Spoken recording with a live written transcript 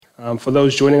For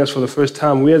those joining us for the first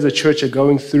time, we as a church are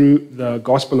going through the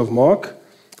Gospel of Mark.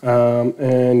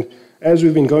 And as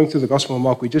we've been going through the Gospel of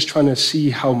Mark, we're just trying to see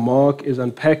how Mark is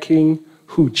unpacking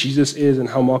who Jesus is and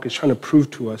how Mark is trying to prove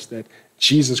to us that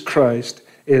Jesus Christ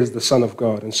is the Son of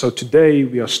God. And so today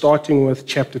we are starting with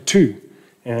chapter 2.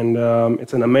 And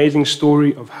it's an amazing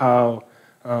story of how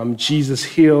Jesus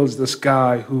heals this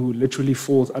guy who literally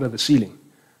falls out of the ceiling.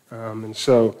 And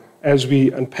so as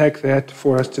we unpack that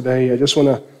for us today, I just want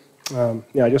to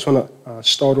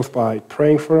start off by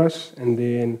praying for us, and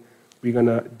then we're going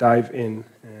to dive in.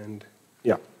 And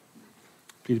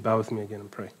please bow with me again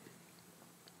and pray.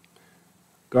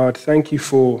 God, thank you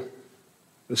for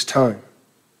this time.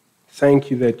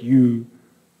 Thank you that you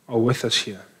are with us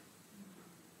here.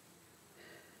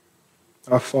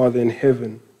 Our Father in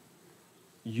heaven,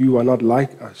 you are not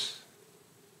like us.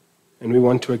 And we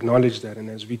want to acknowledge that. And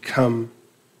as we come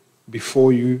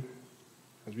before you,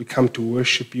 as we come to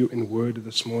worship you in word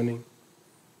this morning,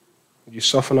 would you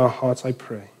soften our hearts, I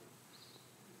pray.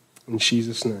 In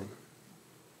Jesus' name.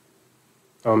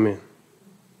 Amen.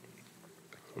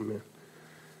 Amen.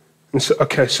 And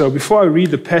so before I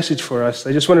read the passage for us,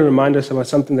 I just want to remind us about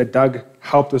something that Doug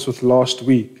helped us with last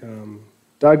week.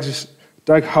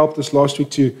 Doug helped us last week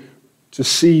to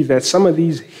see that some of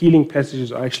these healing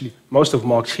passages are actually, most of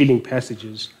Mark's healing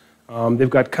passages, they've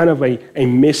got kind of a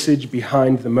message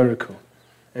behind the miracle.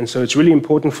 And so it's really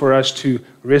important for us to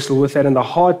wrestle with that. And the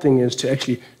hard thing is to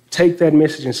actually take that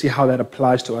message and see how that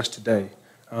applies to us today.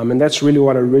 And that's really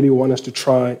what I really want us to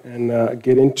try and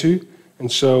get into.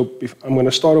 And so I'm going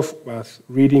to start off with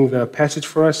reading the passage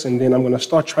for us, and then I'm going to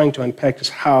start trying to unpack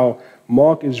just how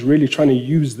Mark is really trying to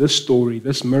use this story,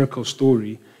 this miracle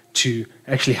story, to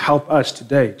actually help us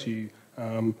today, to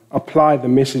apply the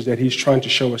message that he's trying to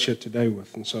show us here today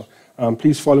with. And so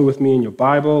please follow with me in your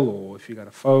Bible, or if you got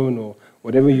a phone, or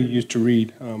whatever you use to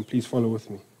read, please follow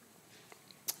with me.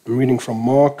 I'm reading from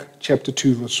Mark chapter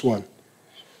 2, verse 1.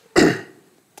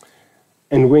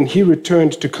 And when he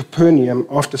returned to Capernaum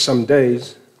after some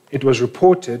days, it was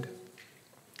reported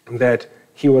that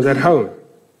he was at home.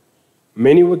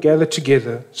 Many were gathered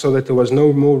together so that there was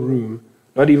no more room,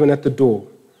 not even at the door.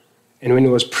 And when he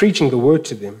was preaching the word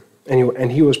to them,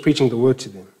 and he was preaching the word to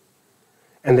them,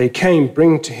 and they came,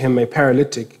 bringing to him a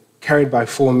paralytic carried by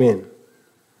 4 men.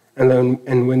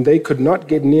 And when they could not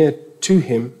get near to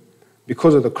him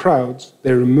because of the crowds,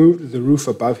 they removed the roof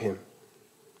above him.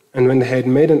 And when they had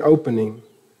made an opening,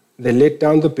 they let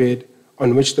down the bed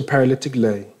on which the paralytic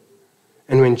lay.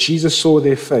 And when Jesus saw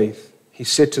their faith, he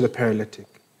said to the paralytic,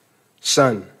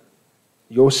 "Son,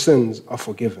 your sins are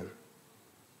forgiven."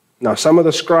 Now some of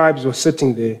the scribes were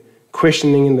sitting there,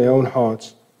 questioning in their own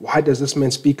hearts, "Why does this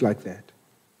man speak like that?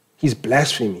 He's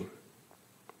blaspheming.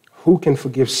 Who can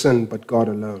forgive sin but God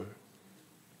alone?"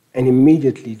 And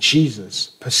immediately Jesus,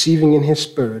 perceiving in his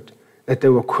spirit that they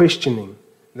were questioning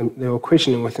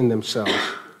within themselves.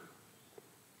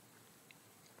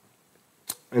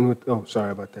 And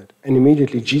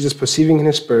immediately Jesus, perceiving in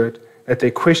his spirit that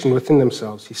they questioned within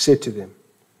themselves, he said to them,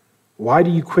 "Why do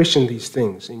you question these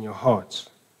things in your hearts?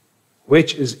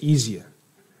 Which is easier,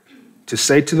 to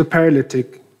say to the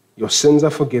paralytic, 'Your sins are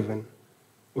forgiven,'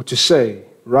 or to say,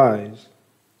 'Rise,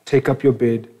 take up your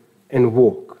bed and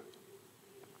walk'?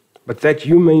 But that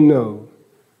you may know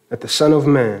that the Son of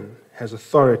Man has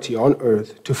authority on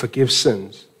earth to forgive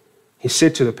sins," he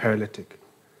said to the paralytic,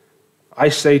 "I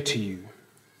say to you,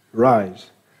 rise,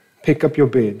 pick up your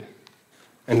bed,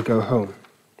 and go home."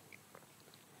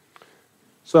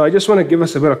 So I just want to give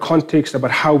us a bit of context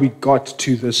about how we got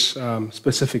to this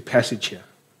specific passage here,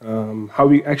 how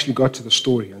we actually got to the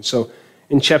story. And so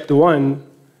in chapter 1,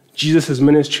 Jesus'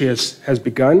 ministry has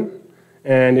begun,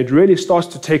 and it really starts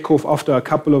to take off after a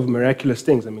couple of miraculous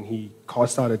things. I mean, he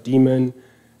casts out a demon.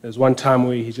 There's one time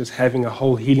where he's just having a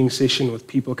whole healing session with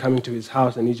people coming to his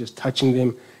house, and he's just touching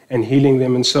them and healing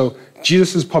them. And so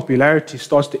Jesus' popularity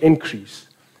starts to increase.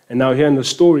 And now here in the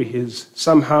story, he's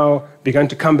somehow begun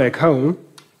to come back home,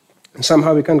 and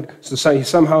he's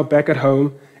somehow back at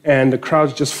home, and the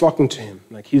crowd's just flocking to him.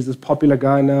 Like, he's this popular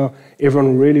guy now.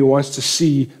 Everyone really wants to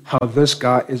see how this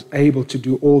guy is able to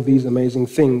do all these amazing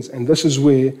things. And this is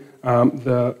where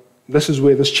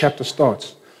this chapter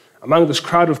starts. Among this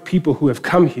crowd of people who have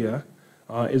come here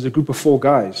is a group of 4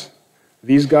 guys.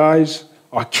 These guys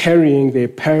are carrying their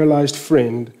paralyzed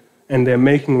friend, and they're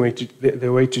making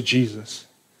their way to Jesus.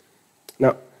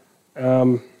 Now,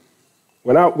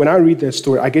 when I read that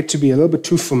story, I get to be a little bit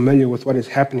too familiar with what is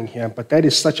happening here, but that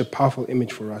is such a powerful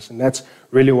image for us, and that's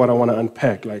really what I want to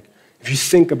unpack. Like, if you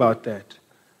think about that,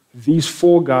 these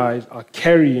 4 guys are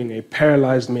carrying a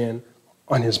paralyzed man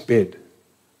on his bed.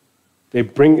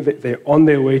 They're on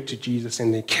their way to Jesus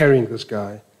and they're carrying this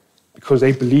guy because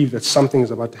they believe that something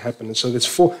is about to happen. And so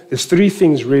there's three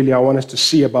things really I want us to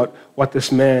see about what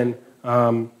this man,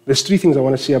 there's three things I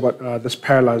want to see about this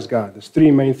paralyzed guy. There's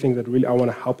three main things that really I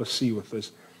want to help us see with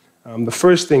this. The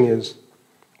first thing is,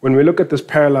 when we look at this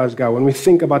paralyzed guy, when we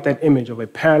think about that image of a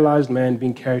paralyzed man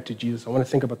being carried to Jesus, I want to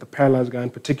think about the paralyzed guy in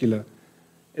particular,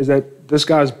 is that this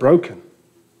guy is broken.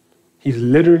 He's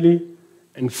literally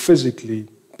and physically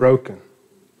broken.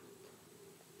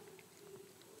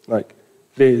 Like,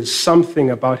 there's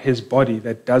something about his body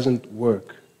that doesn't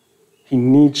work. He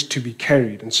needs to be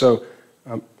carried. And so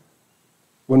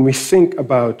when we think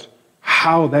about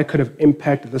how that could have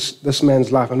impacted this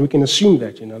man's life, and we can assume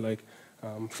that,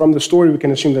 from the story, we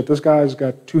can assume that this guy's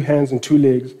got 2 hands and 2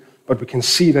 legs, but we can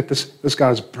see that this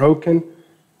guy's broken,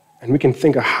 and we can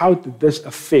think of how did this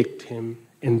affect him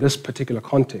in this particular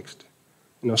context.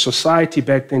 Society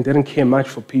back then didn't care much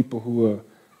for people who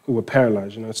were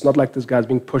paralyzed. It's not like this guy's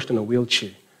being pushed in a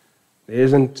wheelchair. There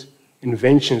isn't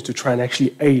inventions to try and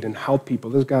actually aid and help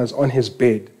people. This guy's on his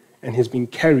bed, and he's being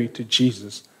carried to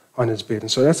Jesus on his bed.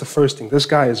 And so that's the first thing. This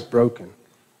guy is broken.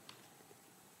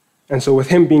 And so with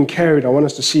him being carried, I want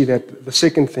us to see that the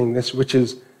second thing, which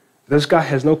is this guy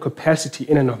has no capacity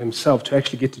in and of himself to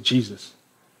actually get to Jesus.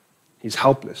 He's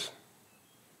helpless.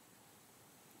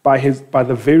 By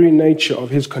the very nature of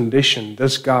his condition,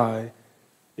 this guy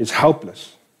is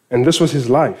helpless. And this was his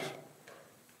life.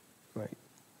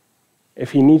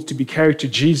 If he needs to be carried to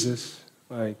Jesus,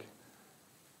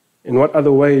 in what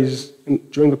other ways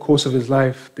during the course of his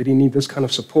life did he need this kind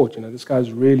of support? This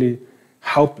guy's really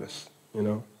helpless,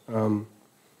 The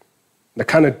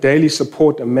kind of daily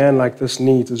support a man like this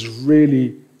needs is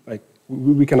really,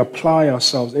 we can apply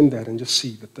ourselves in that and just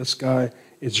see that this guy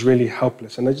is really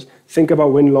helpless. And I just think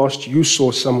about when last you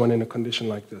saw someone in a condition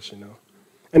like this,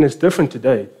 And it's different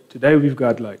today. Today we've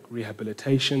got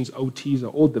rehabilitations, OTs are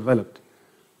all developed.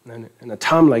 And in a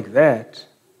time like that,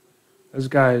 this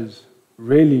guy is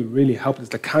really, really helpless.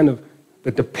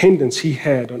 The dependence he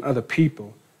had on other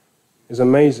people is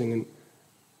amazing.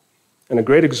 And a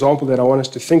great example that I want us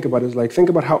to think about is think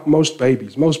about how most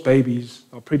babies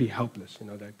are pretty helpless.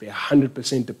 They're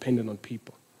 100% dependent on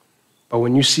people. But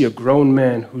when you see a grown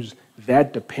man who's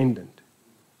that dependent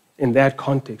in that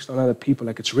context on other people,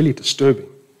 it's really disturbing.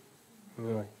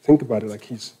 Think about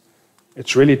it,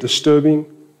 it's really disturbing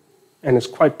and it's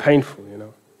quite painful,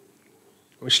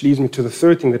 Which leads me to the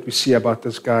third thing that we see about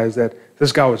this guy is that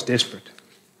this guy was desperate.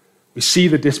 We see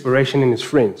the desperation in his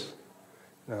friends.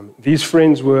 These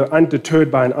friends were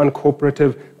undeterred by an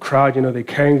uncooperative crowd. They're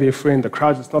carrying their friend.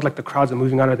 It's not like the crowds are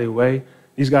moving out of their way.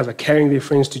 These guys are carrying their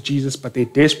friends to Jesus, but they're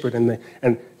desperate and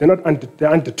they're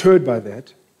undeterred by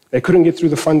that. They couldn't get through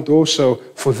the front door, so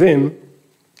for them,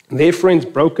 their friend's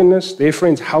brokenness, their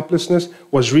friend's helplessness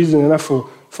was reason enough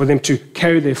for them to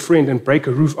carry their friend and break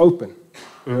a roof open.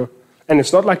 And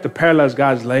it's not like the paralyzed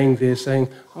guy's laying there saying,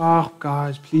 "Oh,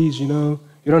 guys, please, you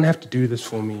don't have to do this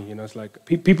for me." It's like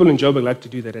people in Joburg like to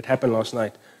do that. It happened last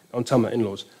night. Don't tell my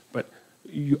in-laws. But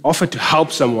you offer to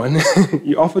help someone.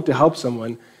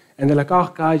 And they're like,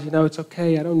 "Oh, guys, it's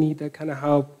okay. I don't need that kind of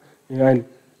help." And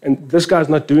this guy's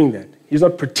not doing that. He's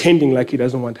not pretending like he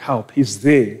doesn't want help. He's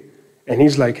there. And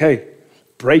he's like, "Hey,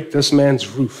 break this man's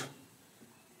roof.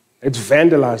 Let's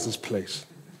vandalize this place."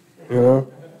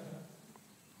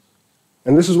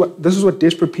 And this is what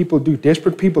desperate people do.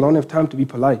 Desperate people don't have time to be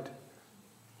polite.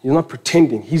 He's not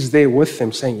pretending. He's there with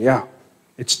them saying, "Yeah,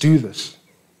 let's do this."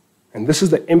 And this is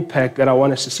the impact that I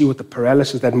want us to see with the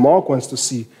paralysis that Mark wants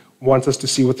us to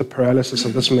see with the paralysis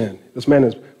of this man. This man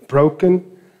is broken,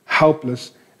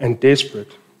 helpless, and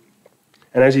desperate.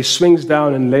 And as he swings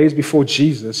down and lays before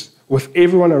Jesus, with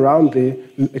everyone around there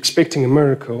expecting a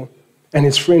miracle, and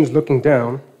his friends looking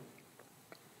down,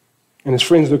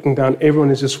 everyone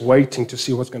is just waiting to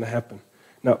see what's going to happen.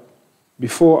 Now,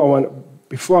 before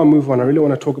I move on, I really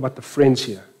want to talk about the friends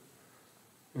here.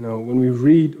 When we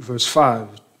read verse 5,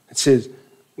 it says,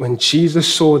 "When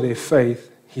Jesus saw their faith,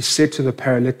 he said to the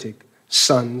paralytic,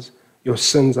 'Sons, your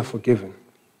sins are forgiven.'"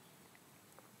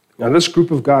 Now, this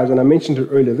group of guys, and I mentioned it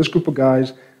earlier, this group of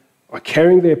guys are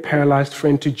carrying their paralyzed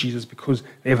friend to Jesus because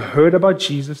they've heard about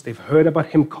Jesus, they've heard about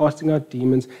him casting out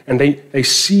demons, and they're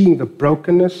seeing the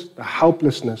brokenness, the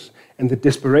helplessness, and the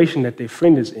desperation that their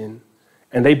friend is in,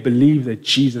 and they believe that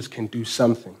Jesus can do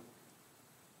something.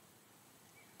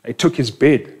 They took his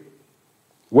bed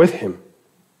with him.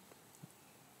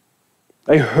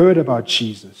 They heard about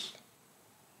Jesus.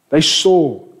 They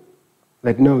saw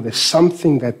that, no, there's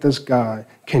something that this guy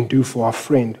can do for our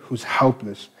friend who's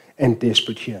helpless and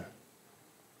desperate here.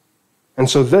 And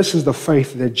so this is the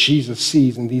faith that Jesus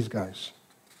sees in these guys.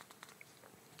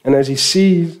 And as he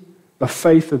sees the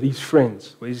faith of these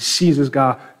friends, where he sees this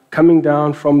guy coming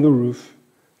down from the roof,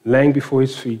 laying before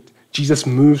his feet, Jesus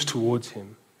moves towards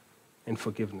him in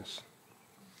forgiveness.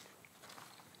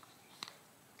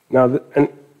 Now, and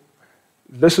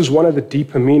this is one of the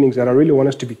deeper meanings that I really want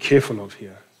us to be careful of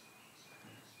here.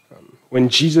 When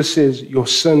Jesus says, your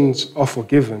sins are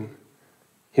forgiven,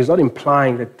 he's not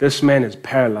implying that this man is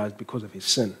paralyzed because of his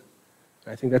sin.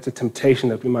 I think that's a temptation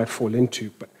that we might fall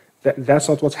into, but that's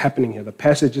not what's happening here. The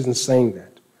passage isn't saying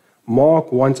that.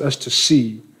 Mark wants us to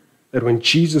see that when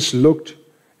Jesus looked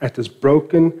at this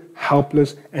broken,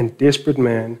 helpless, and desperate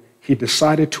man, he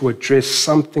decided to address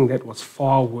something that was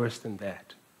far worse than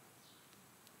that.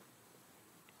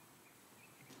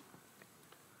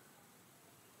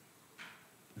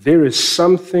 There is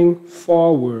something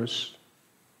far worse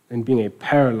than being a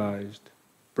paralyzed,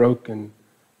 broken,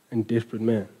 and desperate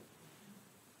man.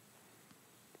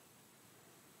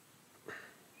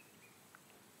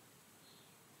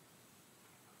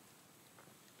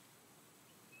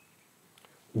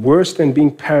 Worse than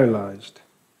being paralyzed,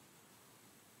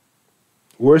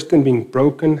 worse than being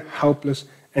broken, helpless,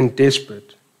 and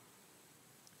desperate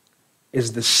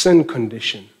is the sin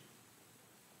condition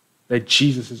that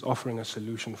Jesus is offering a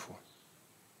solution for.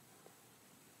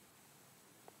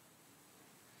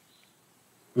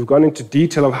 We've gone into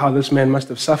detail of how this man must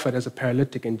have suffered as a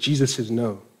paralytic, and Jesus says,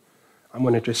 no, I'm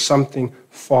going to address something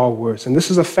far worse. And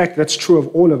this is a fact that's true of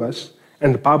all of us,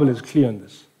 and the Bible is clear on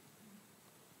this.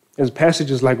 There's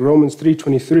passages like Romans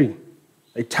 3:23.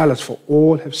 They tell us, for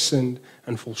all have sinned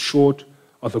and fall short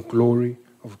of the glory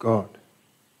of God.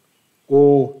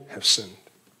 All have sinned.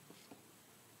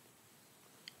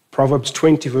 Proverbs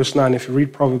 20, verse 9, if you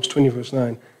read Proverbs 20, verse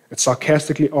 9, it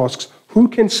sarcastically asks, who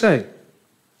can say,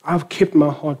 I've kept my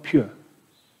heart pure?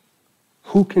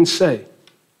 Who can say,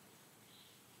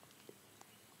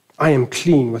 I am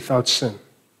clean without sin?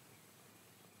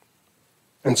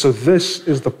 And so this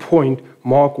is the point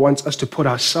Mark wants us to put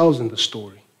ourselves in the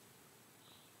story.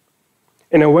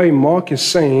 In a way, Mark is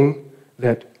saying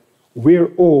that we're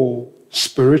all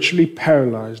spiritually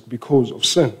paralyzed because of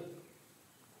sin.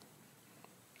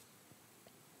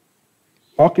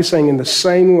 Mark is saying in the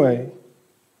same way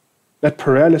that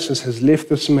paralysis has left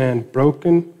this man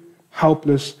broken,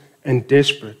 helpless, and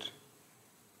desperate,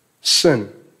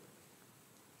 sin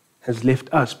has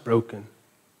left us broken,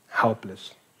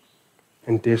 helpless,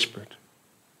 and desperate.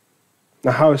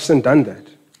 Now, how has sin done that?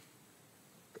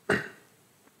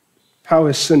 How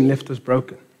has sin left us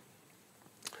broken?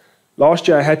 Last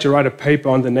year, I had to write a paper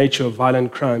on the nature of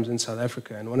violent crimes in South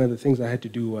Africa, and one of the things I had to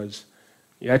do was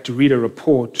you had to read a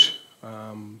report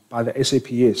by the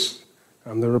SAPS.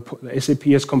 The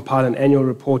SAPS compile an annual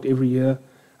report every year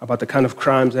about the kind of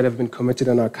crimes that have been committed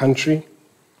in our country.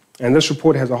 And this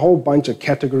report has a whole bunch of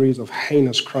categories of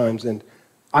heinous crimes. And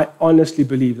I honestly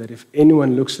believe that if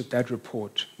anyone looks at that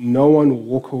report, no one will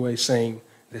walk away saying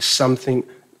that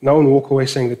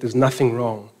there's nothing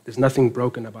wrong, there's nothing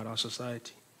broken about our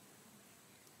society.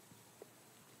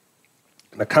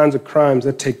 And the kinds of crimes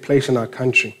that take place in our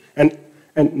country. And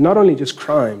not only just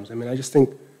crimes, let's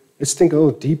think a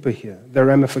little deeper here. The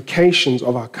ramifications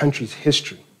of our country's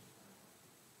history,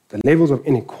 the levels of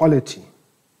inequality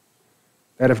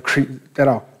that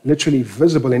are literally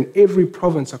visible in every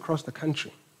province across the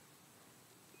country.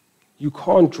 You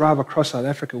can't drive across South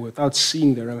Africa without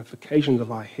seeing the ramifications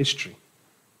of our history.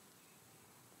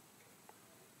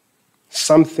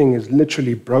 Something is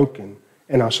literally broken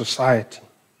in our society.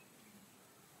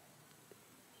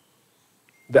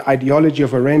 The ideology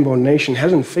of a rainbow nation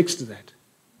hasn't fixed that.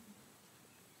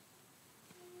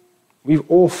 We've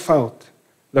all felt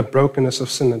the brokenness of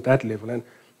sin at that level.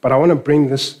 But I want to bring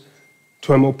this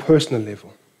to a more personal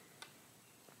level.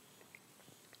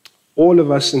 All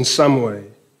of us in some way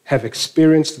have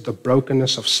experienced the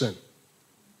brokenness of sin.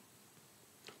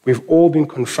 We've all been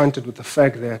confronted with the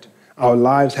fact that our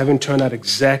lives haven't turned out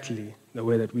exactly the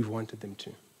way that we've wanted them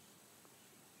to.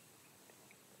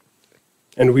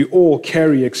 And we all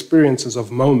carry experiences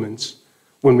of moments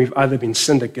when we've either been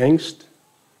sinned against,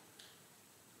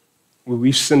 where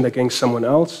we've sinned against someone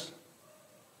else,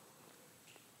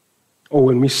 or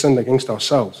when we sinned against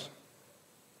ourselves.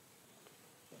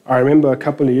 I remember a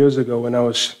couple of years ago when I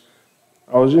was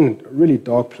in a really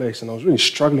dark place and I was really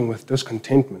struggling with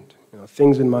discontentment.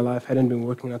 Things in my life hadn't been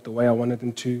working out the way I wanted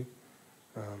them to.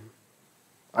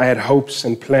 I had hopes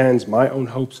and plans, my own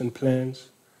hopes and plans.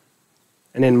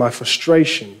 And in my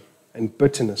frustration and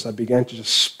bitterness, I began to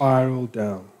just spiral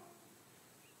down.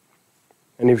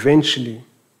 And eventually,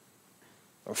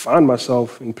 I found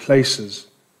myself in places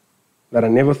that I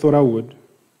never thought I would.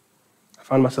 I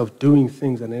found myself doing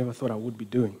things I never thought I would be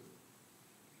doing.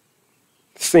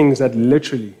 things that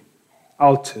literally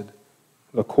altered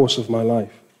the course of my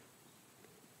life.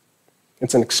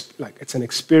 It's an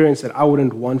experience that I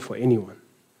wouldn't want for anyone.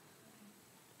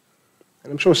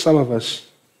 And I'm sure some of us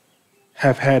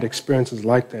have had experiences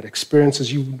like that,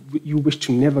 experiences you wish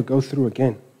to never go through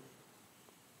again.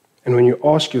 And when you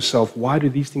ask yourself, why do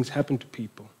these things happen to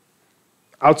people?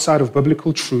 Outside of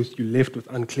biblical truth, you're left with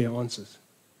unclear answers.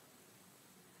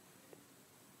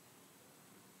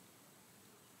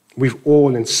 We've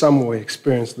all in some way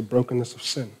experienced the brokenness of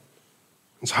sin.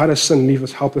 And so how does sin leave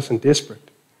us helpless and desperate?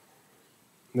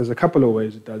 And there's a couple of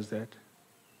ways it does that.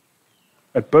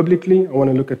 But biblically, I want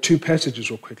to look at two passages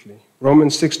real quickly.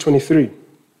 Romans 6:23.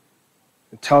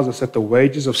 It tells us that the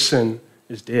wages of sin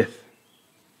is death.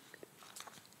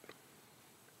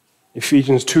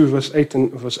 Ephesians 2, verse 8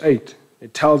 and verse 8.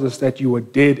 It tells us that you were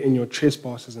dead in your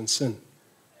trespasses and sin.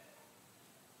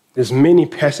 There's many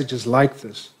passages like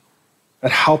this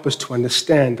that help us to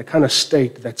understand the kind of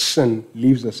state that sin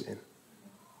leaves us in.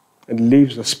 It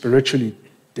leaves us spiritually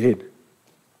dead.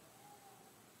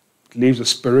 It leaves us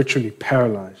spiritually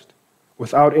paralyzed,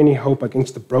 without any hope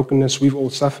against the brokenness we've all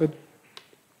suffered.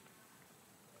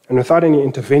 And without any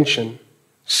intervention,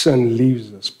 sin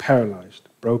leaves us paralyzed,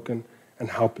 broken, and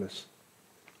helpless.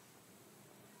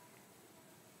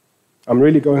 I'm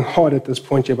really going hard at this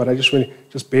point here, but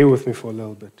just bear with me for a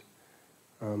little bit.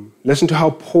 Listen to how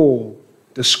Paul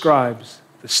describes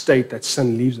the state that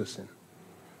sin leaves us in.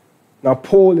 Now,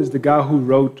 Paul is the guy who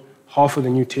wrote half of the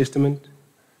New Testament.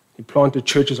 He planted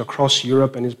churches across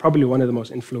Europe and is probably one of the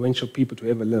most influential people to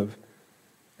ever live.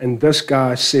 And this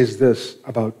guy says this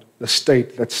about the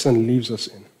state that sin leaves us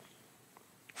in.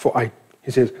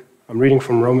 He says, I'm reading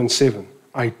from Romans 7,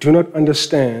 I do not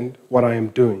understand what I am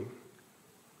doing,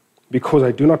 because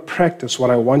I do not practice what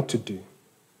I want to do,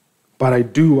 but I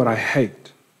do what I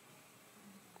hate.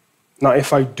 Now,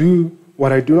 if I do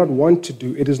what I do not want to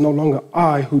do, it is no longer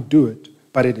I who do it,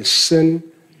 but it is sin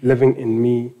living in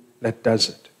me that does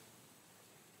it.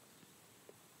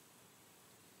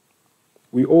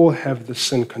 We all have the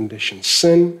sin condition,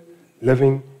 sin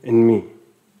living in me.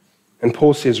 And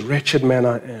Paul says, wretched man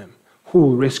I am. Who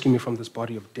will rescue me from this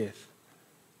body of death?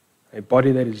 A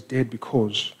body that is dead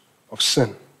because of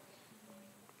sin.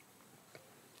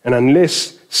 And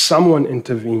unless someone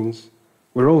intervenes,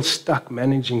 we're all stuck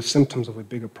managing symptoms of a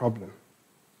bigger problem,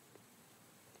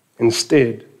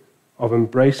 instead of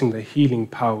embracing the healing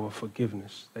power of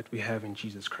forgiveness that we have in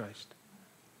Jesus Christ.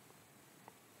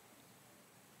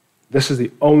 This is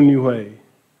the only way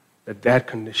that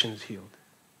condition is healed.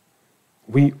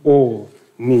 We all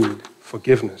need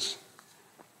forgiveness.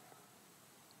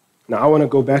 Now, I want to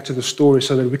go back to the story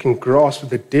so that we can grasp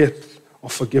the depth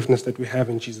of forgiveness that we have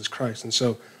in Jesus Christ. And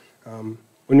so, when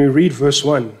we read verse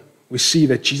 1, we see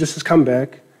that Jesus has come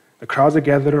back, the crowds are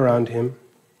gathered around him,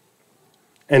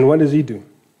 and what does he do?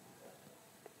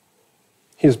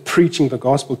 He's preaching the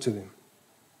gospel to them.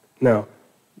 Now,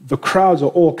 the crowds are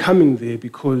all coming there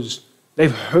because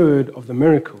they've heard of the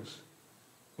miracles.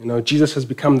 You know, Jesus has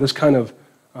become this kind of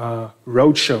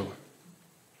roadshow.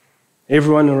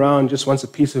 Everyone around just wants a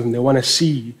piece of him. They want to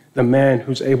see the man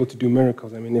who's able to do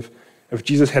miracles. I mean, if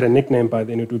Jesus had a nickname by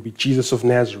then, it would be Jesus of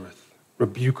Nazareth,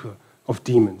 rebuker of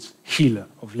demons, healer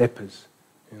of lepers.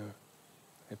 You know,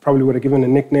 they probably would have given a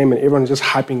nickname, and everyone's just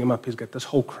hyping him up. He's got this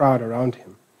whole crowd around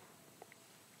him.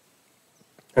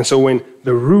 And so when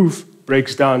the roof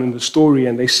breaks down in the story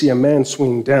and they see a man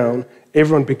swinging down,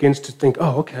 everyone begins to think,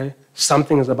 oh, okay,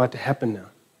 something is about to happen now.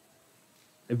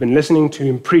 They've been listening to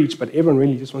him preach, but everyone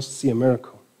really just wants to see a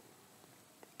miracle.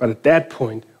 But at that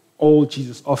point, all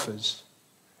Jesus offers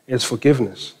is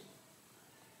forgiveness.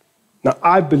 Now,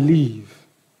 I believe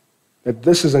that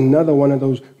this is another one of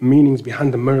those meanings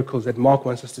behind the miracles that Mark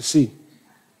wants us to see.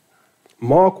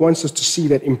 Mark wants us to see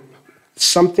that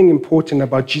something important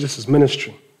about Jesus'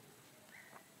 ministry.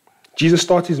 Jesus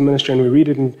starts his ministry, and we read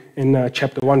it in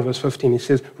chapter 1, verse 15. He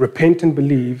says, repent and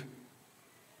believe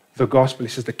the gospel.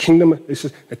 He says,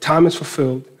 the time is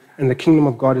fulfilled, and the kingdom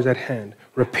of God is at hand.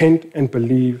 Repent and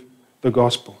believe the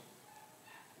gospel.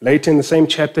 Later in the same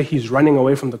chapter, he's running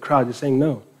away from the crowd. He's saying,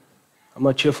 no, I'm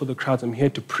not here for the crowds. I'm here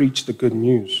to preach the good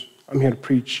news. I'm here to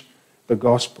preach the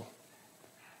gospel.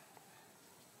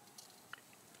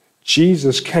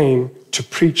 Jesus came to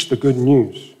preach the good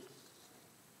news.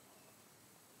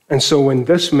 And so when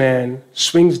this man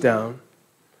swings down,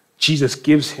 Jesus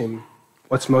gives him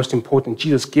what's most important.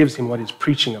 Jesus gives him what he's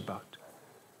preaching about.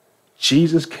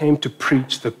 Jesus came to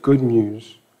preach the good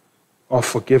news of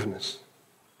forgiveness.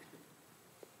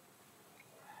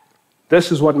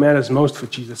 This is what matters most for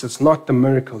Jesus. It's not the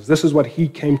miracles. This is what he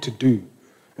came to do.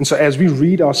 And so as we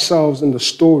read ourselves in the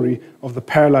story of the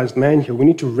paralyzed man here, we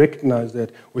need to recognize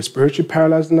that we're spiritually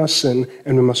paralyzed in our sin,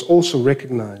 and we must also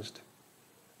recognize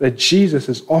that Jesus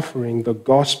is offering the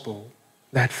gospel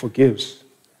that forgives.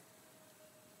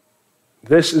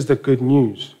 This is the good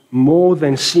news. More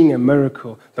than seeing a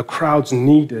miracle, the crowds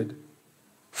needed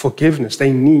forgiveness.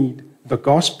 They need the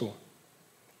gospel.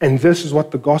 And this is what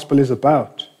the gospel is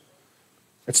about.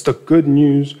 It's the good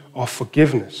news of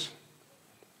forgiveness.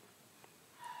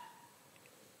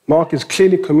 Mark is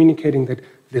clearly communicating that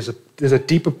there's a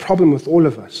deeper problem with all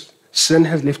of us. Sin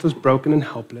has left us broken and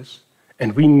helpless,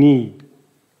 and we need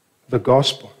the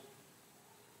gospel.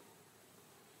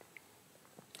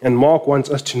 And Mark wants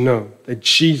us to know that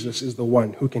Jesus is the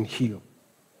one who can heal.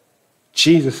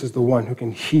 Jesus is the one who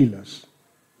can heal us.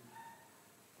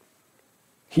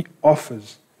 He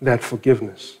offers that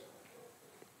forgiveness.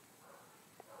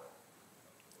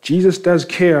 Jesus does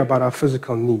care about our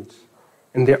physical needs,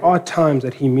 and there are times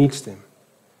that he meets them.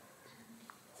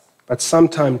 But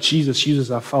sometimes Jesus uses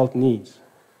our felt needs.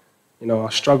 Our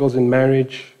struggles in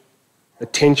marriage, the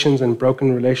tensions and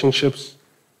broken relationships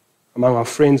among our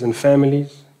friends and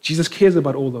families. Jesus cares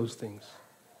about all those things,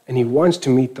 and he wants to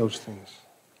meet those things.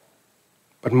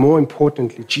 But more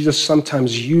importantly, Jesus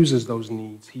sometimes uses those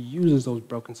needs. He uses those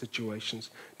broken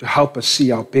situations to help us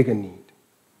see our bigger need,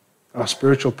 our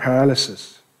spiritual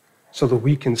paralysis, so that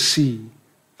we can see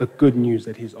the good news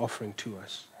that he's offering to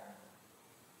us.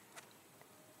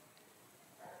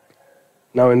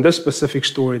 Now, in this specific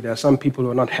story, there are some people who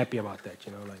are not happy about that.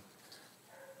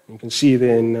 You can see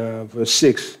there in verse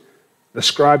 6, the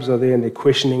scribes are there and they're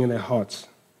questioning in their hearts.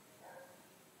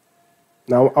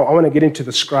 Now, I want to get into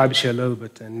the scribes here a little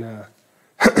bit and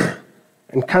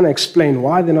kind of explain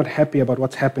why they're not happy about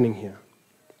what's happening here.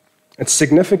 It's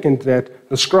significant that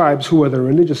the scribes, who were the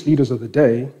religious leaders of the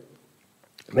day,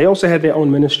 they also had their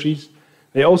own ministries.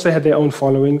 They also had their own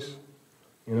followings,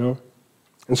 And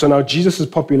so now Jesus'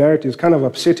 popularity is kind of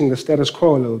upsetting the status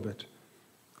quo a little bit.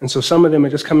 And so some of them are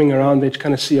just coming around, they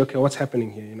kind of see, okay, what's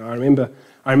happening here? I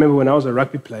remember when I was a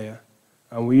rugby player,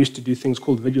 we used to do things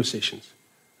called video sessions.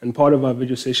 And part of our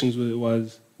video sessions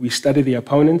was we study the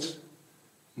opponents.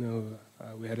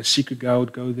 We had a secret guy who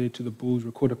would go there to the Bulls,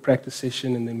 record a practice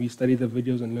session, and then we study the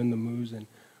videos and learn the moves, and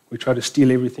we try to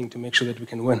steal everything to make sure that we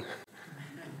can win.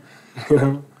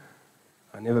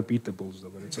 I never beat the Bulls, though,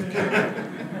 but it's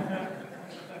okay.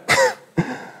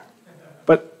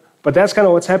 But that's kind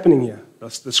of what's happening here.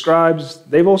 The scribes,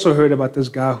 they've also heard about this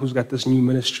guy who's got this new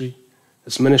ministry,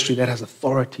 this ministry that has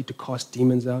authority to cast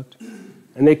demons out.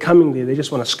 And they're coming there, they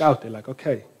just want to scout. They're like,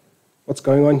 okay, what's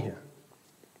going on here?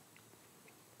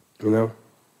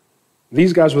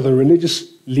 These guys were the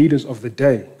religious leaders of the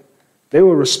day. They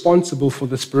were responsible for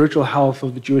the spiritual health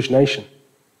of the Jewish nation.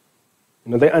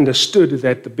 They understood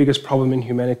that the biggest problem in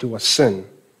humanity was sin.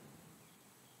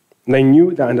 And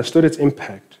they understood its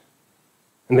impact.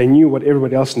 And they knew what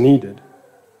everybody else needed.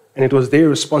 And it was their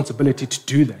responsibility to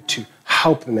do that, to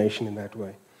help the nation in that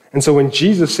way. And so when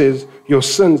Jesus says, your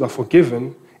sins are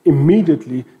forgiven,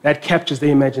 immediately that captures their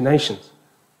imaginations.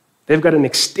 They've got an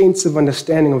extensive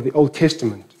understanding of the Old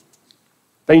Testament.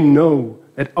 They know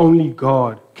that only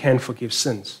God can forgive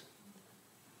sins.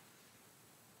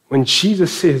 When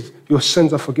Jesus says, your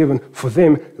sins are forgiven, for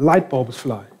them, light bulbs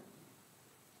fly.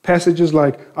 Passages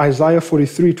like Isaiah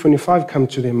 43:25 come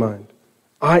to their mind.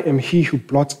 I am he who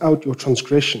blots out your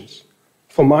transgressions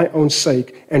for my own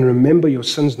sake and remember your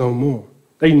sins no more.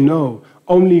 They know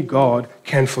only God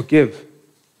can forgive.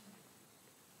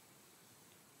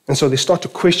 And so they start to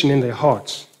question in their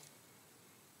hearts.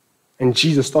 And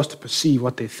Jesus starts to perceive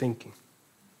what they're thinking.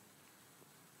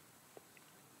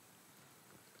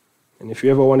 And if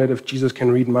you ever wondered if Jesus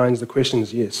can read minds, the question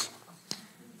is yes.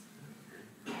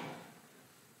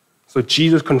 So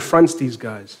Jesus confronts these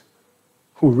guys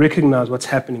who recognize what's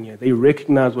happening here. They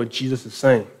recognize what Jesus is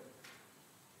saying.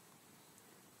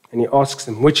 And he asks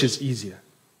them, which is easier?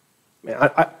 Man,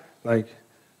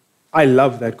 I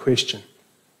love that question.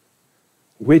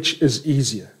 Which is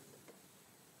easier?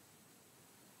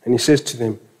 And he says to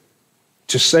them,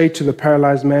 to say to the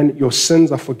paralyzed man, your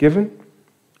sins are forgiven,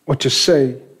 or to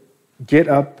say, get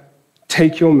up,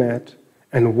 take your mat,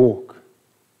 and walk.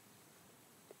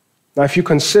 Now, if you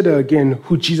consider again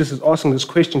who Jesus is asking this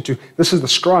question to, this is the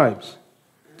scribes.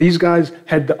 These guys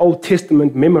had the Old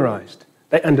Testament memorized.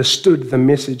 They understood the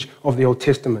message of the Old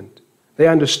Testament. They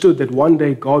understood that one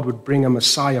day God would bring a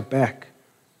Messiah back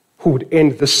who would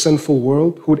end this sinful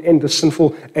world, who would end this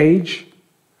sinful age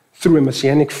through a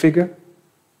messianic figure.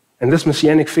 And this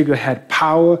messianic figure had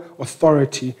power,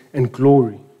 authority, and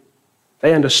glory.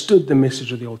 They understood the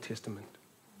message of the Old Testament.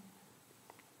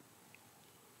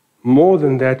 More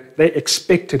than that, they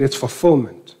expected its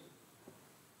fulfillment.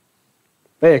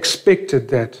 They expected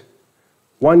that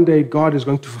one day God is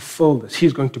going to fulfill this.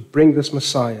 He's going to bring this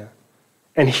Messiah,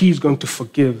 and He's going to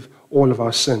forgive all of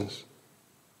our sins.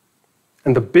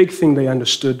 And the big thing they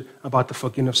understood about the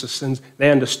forgiveness of sins,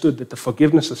 they understood that the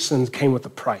forgiveness of sins came with a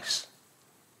price.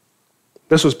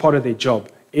 This was part of their job.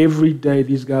 Every day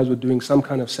these guys were doing some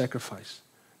kind of sacrifice.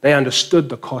 They understood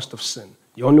the cost of sin.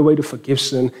 The only way to forgive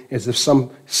sin is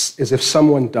if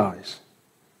someone dies.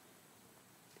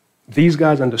 These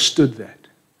guys understood that.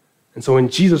 And so when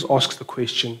Jesus asks the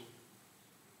question,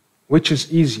 which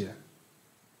is easier?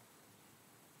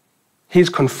 He's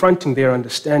confronting their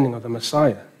understanding of the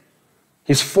Messiah.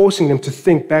 He's forcing them to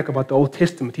think back about the Old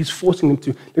Testament. He's forcing them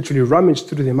to literally rummage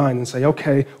through their mind and say,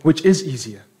 okay, which is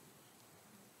easier?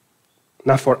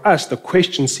 Now for us, the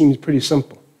question seems pretty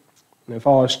simple. And if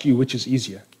I ask you, which is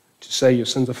easier? To say your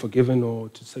sins are forgiven or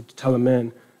to tell a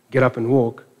man, get up and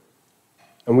walk?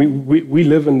 And we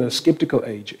live in the skeptical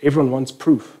age. Everyone wants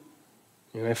proof.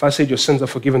 If I said your sins are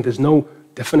forgiven, there's no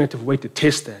definitive way to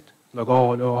test that. Like,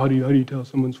 oh no, how do you tell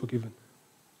someone's forgiven?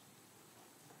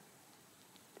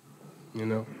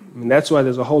 That's why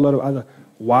there's a whole lot of other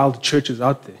wild churches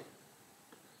out there.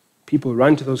 People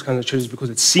run to those kinds of churches because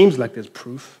it seems like there's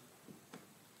proof.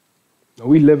 Now,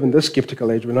 we live in this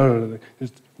skeptical age.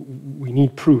 We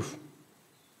need proof.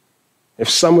 If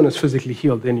someone is physically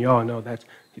healed, then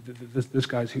this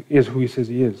guy is who he says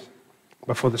he is.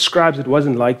 But for the scribes, it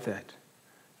wasn't like that.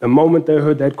 The moment they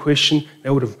heard that question, they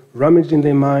would have rummaged in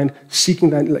their mind,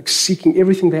 seeking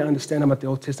everything they understand about the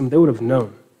Old Testament. They would have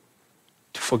known.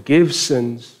 To forgive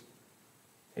sins,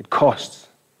 it costs.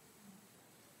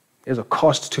 There's a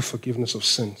cost to forgiveness of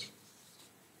sins.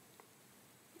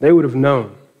 They would have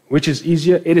known. Which is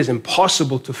easier? It is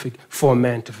impossible for a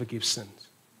man to forgive sins.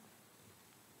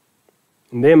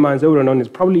 In their minds, they would have known it's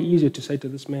probably easier to say to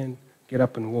this man, get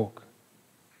up and walk.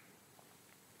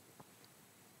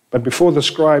 But before the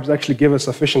scribes actually give a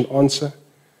sufficient answer,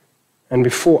 and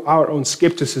before our own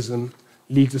skepticism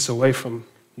leads us away from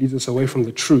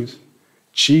the truth,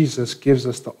 Jesus gives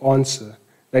us the answer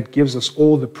that gives us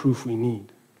all the proof we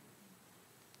need.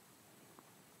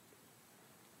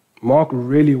 Mark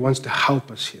really wants to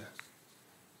help us here.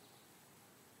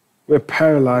 We're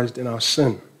paralyzed in our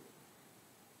sin.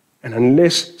 And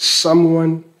unless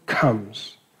someone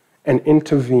comes and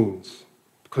intervenes,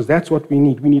 because that's what we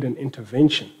need an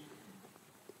intervention.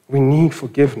 We need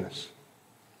forgiveness.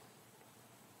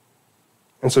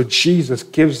 And so Jesus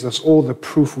gives us all the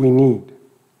proof we need.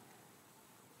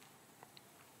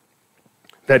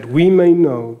 That we may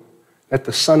know that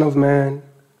the Son of Man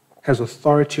has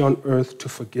authority on earth to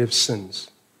forgive sins.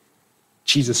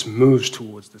 Jesus moves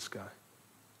towards this guy.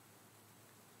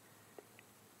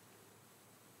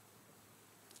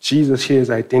 Jesus here is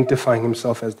identifying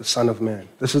himself as the Son of Man.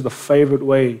 This is the favorite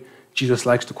way Jesus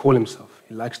likes to call himself.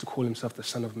 He likes to call himself the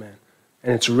Son of Man.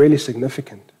 And it's really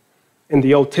significant. In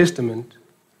the Old Testament,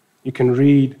 you can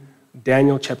read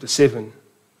Daniel chapter 7. You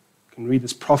can read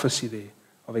this prophecy there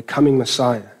of a coming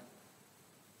Messiah.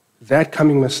 That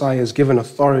coming Messiah is given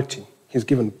authority. He's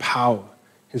given power.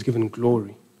 He's given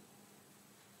glory.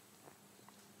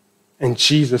 And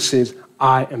Jesus says,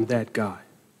 I am that guy.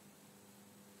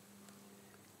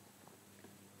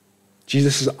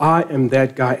 Jesus says, I am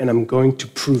that guy, and I'm going to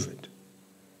prove it.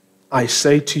 I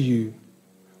say to you,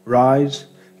 rise,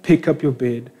 pick up your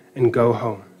bed, and go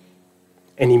home.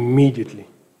 And immediately.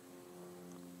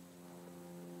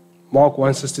 Mark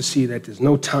wants us to see that there's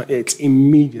no time, it's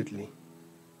immediately.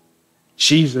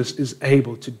 Jesus is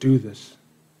able to do this.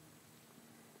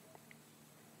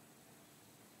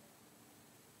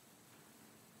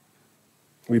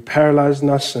 We're paralyzed in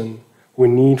our sin. We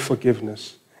need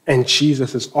forgiveness. And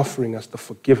Jesus is offering us the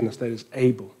forgiveness that is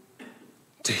able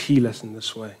to heal us in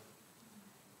this way.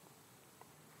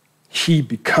 He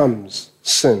becomes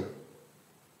sin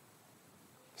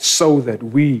so that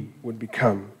we would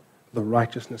become the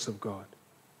righteousness of God.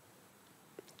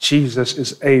 Jesus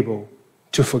is able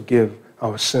to forgive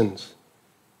our sins.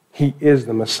 He is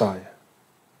the Messiah.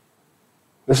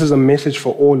 This is a message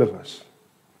for all of us.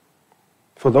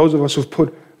 For those of us who've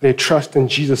put their trust in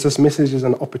Jesus, this message is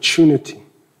an opportunity.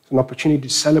 It's an opportunity to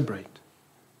celebrate.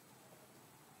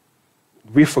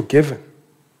 We're forgiven.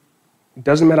 It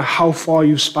doesn't matter how far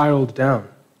you've spiraled down.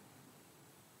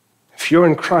 If you're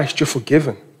in Christ, you're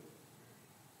forgiven.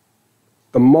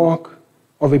 The mark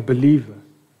of a believer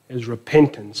is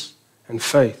repentance and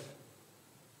faith.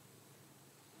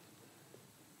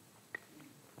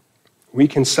 We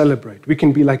can celebrate. We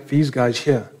can be like these guys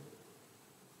here,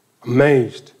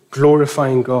 amazed,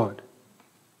 glorifying God.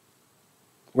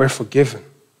 We're forgiven.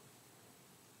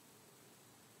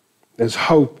 There's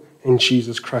hope in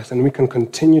Jesus Christ, and we can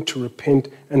continue to repent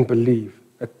and believe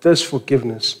that this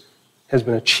forgiveness has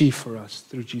been achieved for us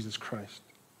through Jesus Christ.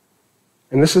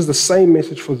 And this is the same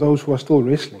message for those who are still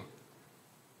wrestling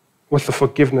with the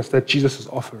forgiveness that Jesus is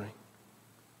offering.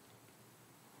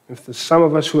 If there's some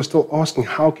of us who are still asking,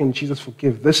 how can Jesus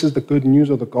forgive? This is the good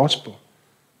news of the gospel.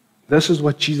 This is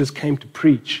what Jesus came to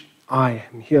preach. I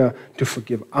am here to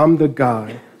forgive. I'm the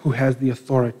guy who has the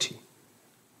authority.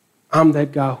 I'm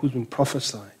that guy who's been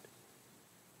prophesied.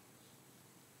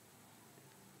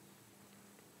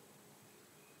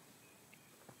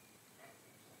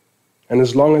 And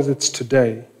as long as it's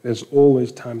today, there's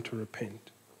always time to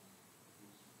repent.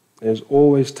 There's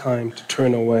always time to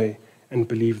turn away and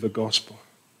believe the gospel.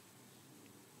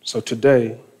 So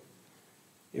today,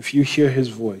 if you hear his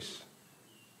voice,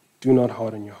 do not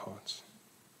harden your hearts.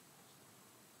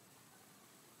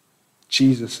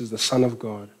 Jesus is the Son of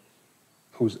God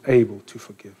who is able to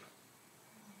forgive.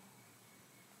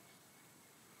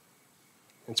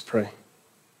 Let's pray.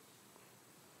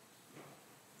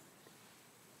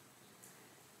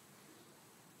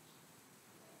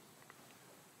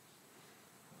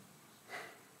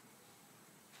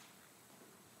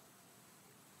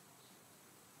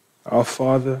 Our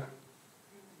Father,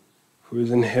 who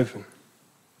is in heaven,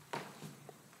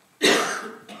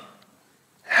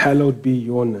 hallowed be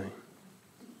your name.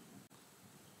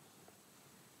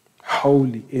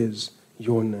 Holy is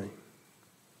your name.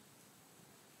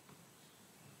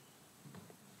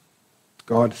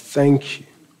 God, thank you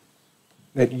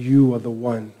that you are the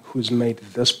one who has made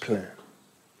this plan.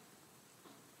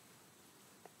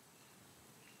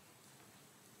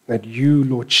 That you,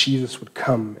 Lord Jesus, would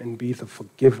come and be the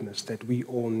forgiveness that we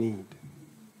all need.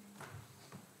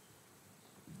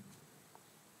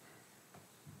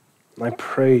 And I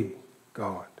pray,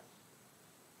 God,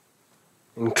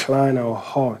 incline our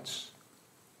hearts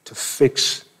to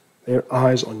fix their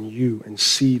eyes on you and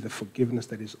see the forgiveness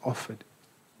that is offered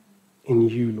in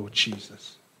you, Lord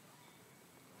Jesus.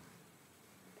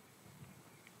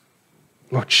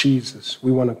 Lord Jesus,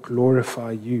 we want to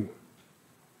glorify you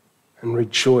and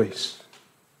rejoice.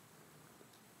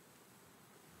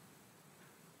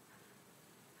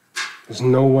 There's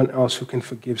no one else who can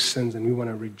forgive sins, and we want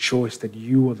to rejoice that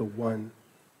you are the one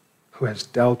who has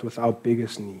dealt with our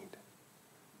biggest need.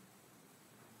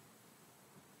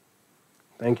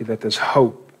 Thank you that there's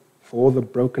hope for all the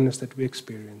brokenness that we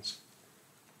experience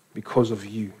because of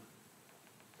you.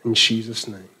 In Jesus'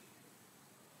 name.